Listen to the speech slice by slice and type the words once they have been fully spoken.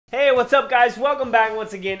Hey, what's up guys? Welcome back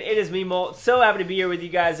once again. It is me, Molt. So happy to be here with you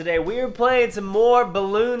guys today. We are playing some more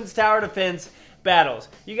Balloons Tower Defense battles.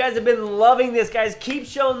 You guys have been loving this, guys. Keep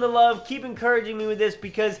showing the love. Keep encouraging me with this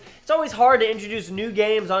because it's always hard to introduce new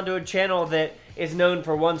games onto a channel that is known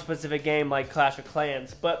for one specific game like Clash of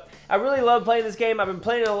Clans. But I really love playing this game. I've been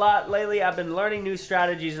playing it a lot lately. I've been learning new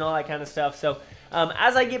strategies and all that kind of stuff. So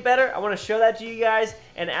as I get better, I want to show that to you guys.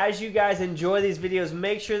 And as you guys enjoy these videos,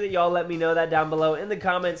 make sure that y'all let me know that down below in the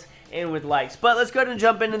comments and with likes. But let's go ahead and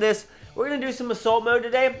jump into this. We're going to do some assault mode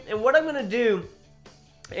today. And what I'm going to do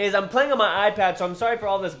is I'm playing on my iPad, so I'm sorry for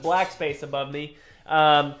all this black space above me.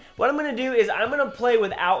 What I'm going to do is I'm going to play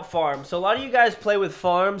without farms. So a lot of you guys play with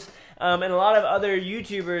farms, and a lot of other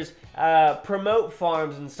YouTubers promote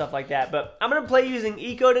farms and stuff like that. But I'm going to play using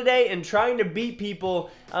eco today and trying to beat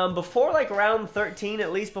people before like round 13,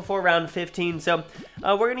 at least before round 15. So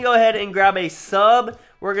we're going to go ahead and grab a sub.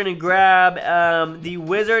 We're going to grab the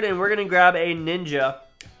wizard, and we're going to grab a ninja.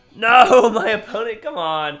 No, my opponent, come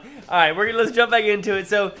on. All right, let's jump back into it.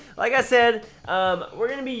 So, like I said, we're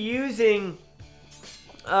going to be using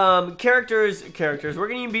characters. We're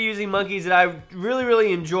going to be using monkeys that I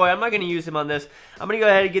really enjoy. I'm not going to use him on this. I'm going to go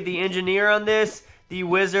ahead and get the engineer on this, the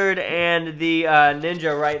wizard, and the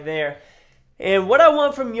ninja right there. And what I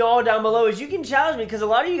want from y'all down below is you can challenge me because a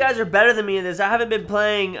lot of you guys are better than me in this. I haven't been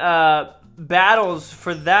playing battles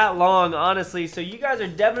for that long, honestly, so you guys are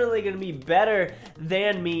definitely going to be better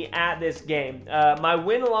than me at this game. My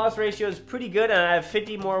win-loss ratio is pretty good, and I have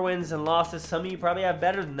 50 more wins than losses. Some of you probably have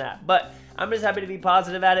better than that, but I'm just happy to be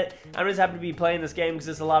positive at it. I'm just happy to be playing this game because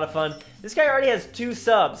it's a lot of fun. This guy already has 2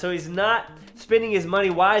 subs, so he's not spending his money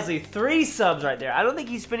wisely. 3 subs right there. I don't think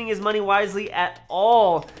he's spending his money wisely at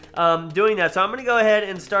all doing that, so I'm going to go ahead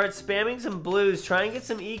and start spamming some blues, try and get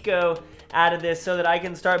some eco out of this so that I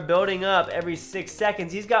can start building up every 6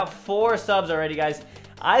 seconds. He's got 4 subs already, guys.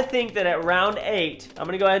 I think that at round 8, I'm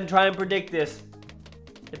going to go ahead and try and predict this.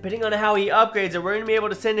 Depending on how he upgrades it, we're going to be able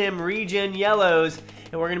to send him regen yellows,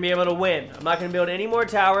 and we're going to be able to win. I'm not going to build any more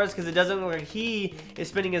towers because it doesn't look like he is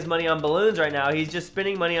spending his money on balloons right now. He's just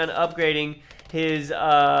spending money on upgrading his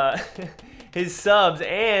his subs,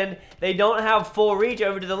 and they don't have full reach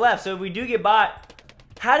over to the left. So if we do get bot,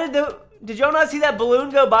 did y'all not see that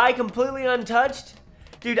balloon go by completely untouched?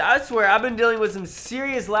 Dude, I swear, I've been dealing with some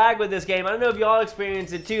serious lag with this game. I don't know if y'all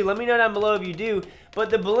experience it too. Let me know down below if you do.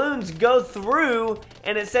 But the balloons go through,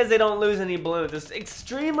 and it says they don't lose any balloons. It's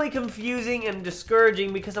extremely confusing and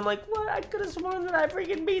discouraging because I'm like, what? I could have sworn that I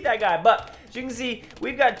freaking beat that guy. But as you can see,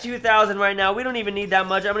 we've got 2,000 right now. We don't even need that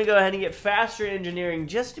much. I'm going to go ahead and get faster engineering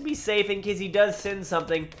just to be safe in case he does send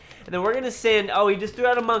something. And then we're going to send, oh, he just threw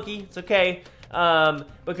out a monkey. It's okay.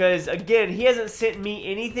 Because again, he hasn't sent me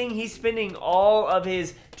anything. He's spending all of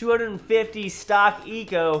his 250 stock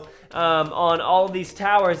eco on all of these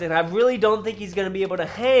towers, and I really don't think he's going to be able to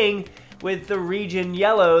hang with the regen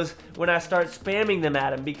yellows when I start spamming them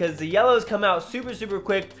at him, because the yellows come out super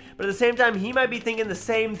quick. But at the same time, he might be thinking the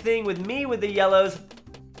same thing with me with the yellows,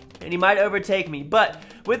 and he might overtake me. But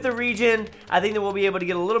with the regen, I think that we'll be able to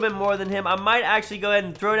get a little bit more than him. I might actually go ahead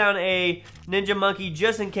and throw down a ninja monkey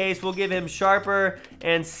just in case. We'll give him sharper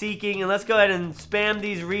and seeking, and let's go ahead and spam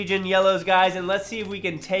these regen yellows, guys, and let's see if we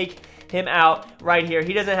can take him out right here.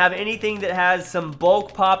 He doesn't have anything that has some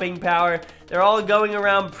bulk popping power. They're all going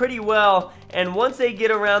around pretty well, and once they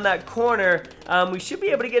get around that corner, we should be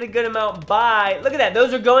able to get a good amount by. Look at that.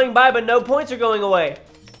 Those are going by, but no points are going away.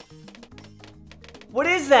 What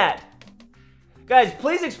is that? Guys,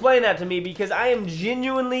 please explain that to me because I am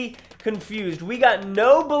genuinely confused. We got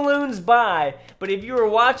no balloons by, but if you were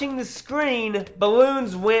watching the screen,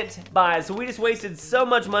 balloons went by. So we just wasted so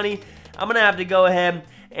much money. I'm going to have to go ahead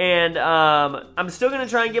and I'm still going to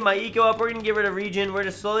try and get my eco up. We're going to get rid of regen. We're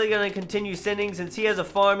just slowly going to continue sending. Since he has a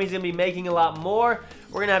farm, he's going to be making a lot more.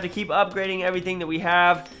 We're going to have to keep upgrading everything that we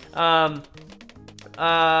have.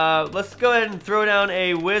 Let's go ahead and throw down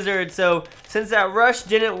a wizard. So since that rush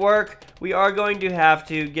didn't work, we are going to have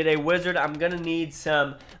to get a wizard. I'm going to need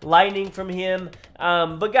some lightning from him.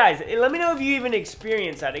 But guys, let me know if you even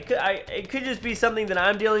experience that. It could just be something that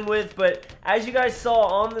I'm dealing with, but as you guys saw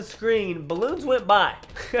on the screen, balloons went by.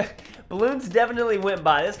 Balloons definitely went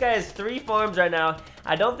by. This guy has 3 farms right now.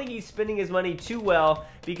 I don't think he's spending his money too well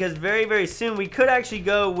because very soon we could actually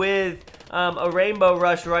go with a rainbow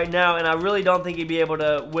rush right now, and I really don't think he'd be able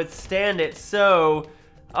to withstand it. So,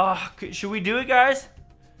 should we do it, guys?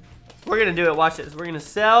 We're going to do it. Watch this. We're going to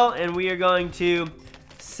sell, and we are going to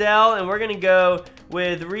sell, and we're going to go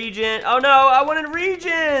with regen. Oh, no. I wanted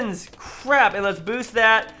regens. Crap. And let's boost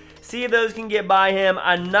that. See if those can get by him.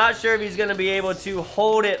 I'm not sure if he's going to be able to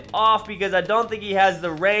hold it off because I don't think he has the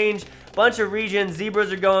range. Bunch of regions.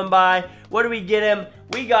 Zebras are going by. What do we get him?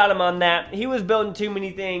 We got him on that. He was building too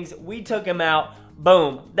many things. We took him out.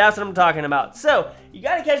 Boom. That's what I'm talking about. So, you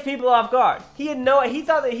got to catch people off guard. He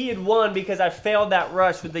thought that he had won because I failed that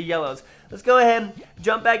rush with the yellows. Let's go ahead,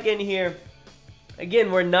 jump back in here.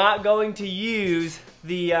 Again, we're not going to use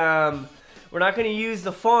the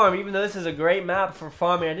farm, even though this is a great map for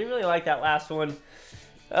farming. I didn't really like that last one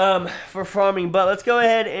for farming, but let's go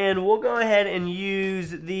ahead and we'll go ahead and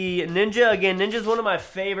use the Ninja. Again, Ninja's one of my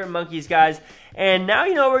favorite monkeys, guys. And now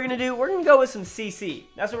you know what we're going to do. We're going to go with some CC.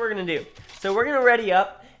 That's what we're going to do. So we're going to ready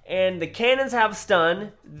up, and the cannons have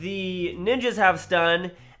stun, the ninjas have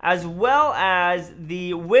stun, as well as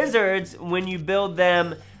the wizards, when you build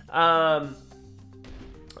them on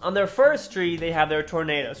their first tree, they have their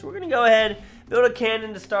tornado. So we're going to go ahead, build a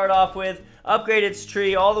cannon to start off with, upgrade its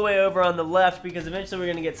tree all the way over on the left because eventually we're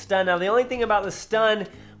going to get stunned. Now the only thing about the stun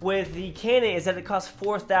with the cannon is that it costs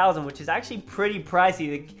 4,000, which is actually pretty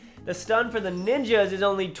pricey. The stun for the ninjas is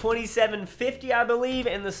only $27.50, I believe,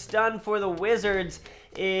 and the stun for the wizards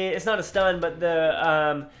it's not a stun, but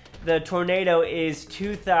the tornado is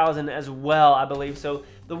 2,000 as well, I believe. So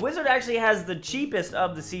the wizard actually has the cheapest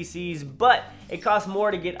of the CCs, but it costs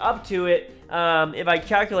more to get up to it. If I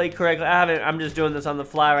calculate correctly, I'm just doing this on the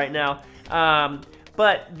fly right now.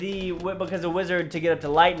 But because the wizard to get up to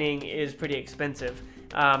lightning is pretty expensive.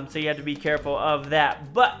 So you have to be careful of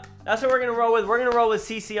that. But that's what we're going to roll with. We're going to roll with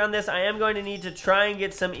CC on this. I am going to need to try and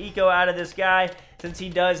get some eco out of this guy since he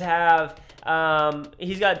does have,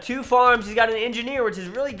 he's got 2 farms. He's got an engineer, which is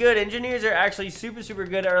really good. Engineers are actually super, super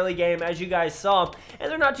good early game, as you guys saw.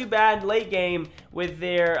 And they're not too bad late game with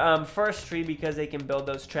their first tree because they can build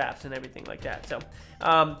those traps and everything like that. So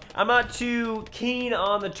I'm not too keen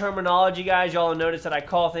on the terminology, guys. Y'all will notice that I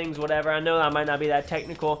call things whatever. I know I might not be that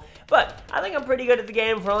technical, but I think I'm pretty good at the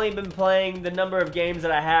game for only been playing the number of games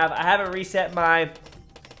that I have. I haven't reset my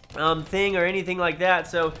thing or anything like that,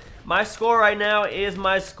 so my score right now is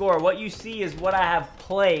my score. What you see is what I have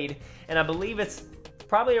played, and I believe it's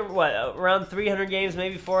probably around 300 games,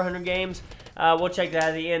 maybe 400 games. We'll check that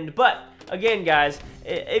at the end. But again, guys,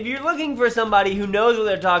 if you're looking for somebody who knows what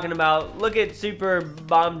they're talking about, look at Super John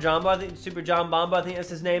Bombo. I think that's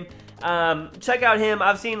his name. Check out him.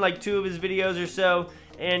 I've seen like 2 of his videos or so,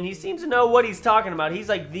 and he seems to know what he's talking about. He's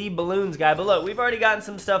like the balloons guy. But look, we've already gotten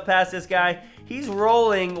some stuff past this guy. He's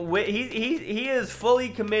rolling with, he is fully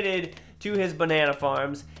committed to his banana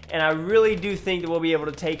farms, and I really do think that we'll be able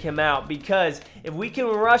to take him out, because if we can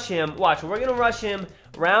rush him, watch, we're gonna rush him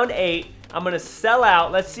round 8. I'm gonna sell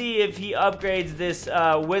out. Let's see if he upgrades this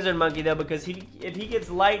wizard monkey though, because if he gets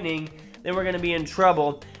lightning, then we're gonna be in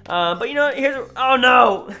trouble. But you know, oh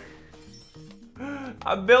no!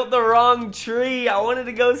 I built the wrong tree. I wanted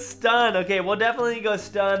to go stun. Okay, we'll definitely go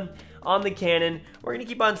stun on the cannon. We're going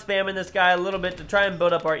to keep on spamming this guy a little bit to try and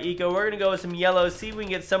build up our eco. We're going to go with some yellows, see if we can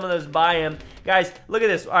get some of those by him. Guys, look at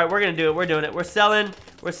this. All right, we're going to do it. We're doing it. We're selling.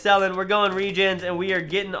 We're selling. We're going regions, and we are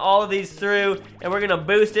getting all of these through, and we're going to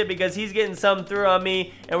boost it because he's getting some through on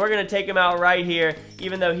me, and we're going to take him out right here.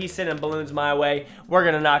 Even though he's sending balloons my way, we're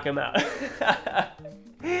going to knock him out.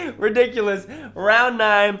 Ridiculous. Round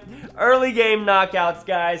 9, early game knockouts,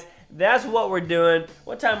 guys. That's what we're doing.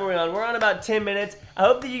 What time are we on? We're on about 10 minutes. I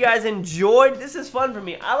hope that you guys enjoyed. This is fun for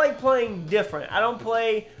me. I like playing different. I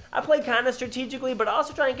play kind of strategically, but I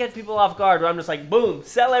also try and catch people off guard where I'm just like, boom,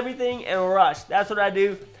 sell everything and rush. That's what I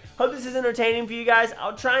do. Hope this is entertaining for you guys.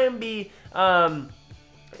 I'll try and be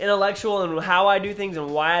intellectual in how I do things and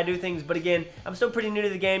why I do things, but again, I'm still pretty new to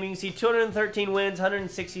the game. You can see 213 wins,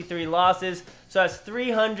 163 losses, so that's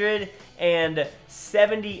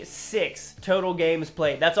 376 total games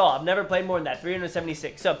played. That's all. I've never played more than that,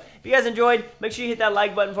 376. So if you guys enjoyed, make sure you hit that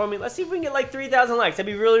like button for me. Let's see if we can get like 3,000 likes.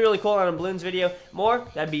 That'd be really, really cool on a balloons video. More,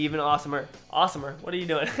 that'd be even awesomer. Awesomer. What are you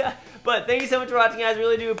doing? But thank you so much for watching, guys.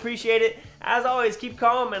 Really do appreciate it. As always, keep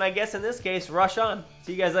calm, and I guess in this case, rush on.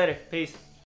 See you guys later. Peace.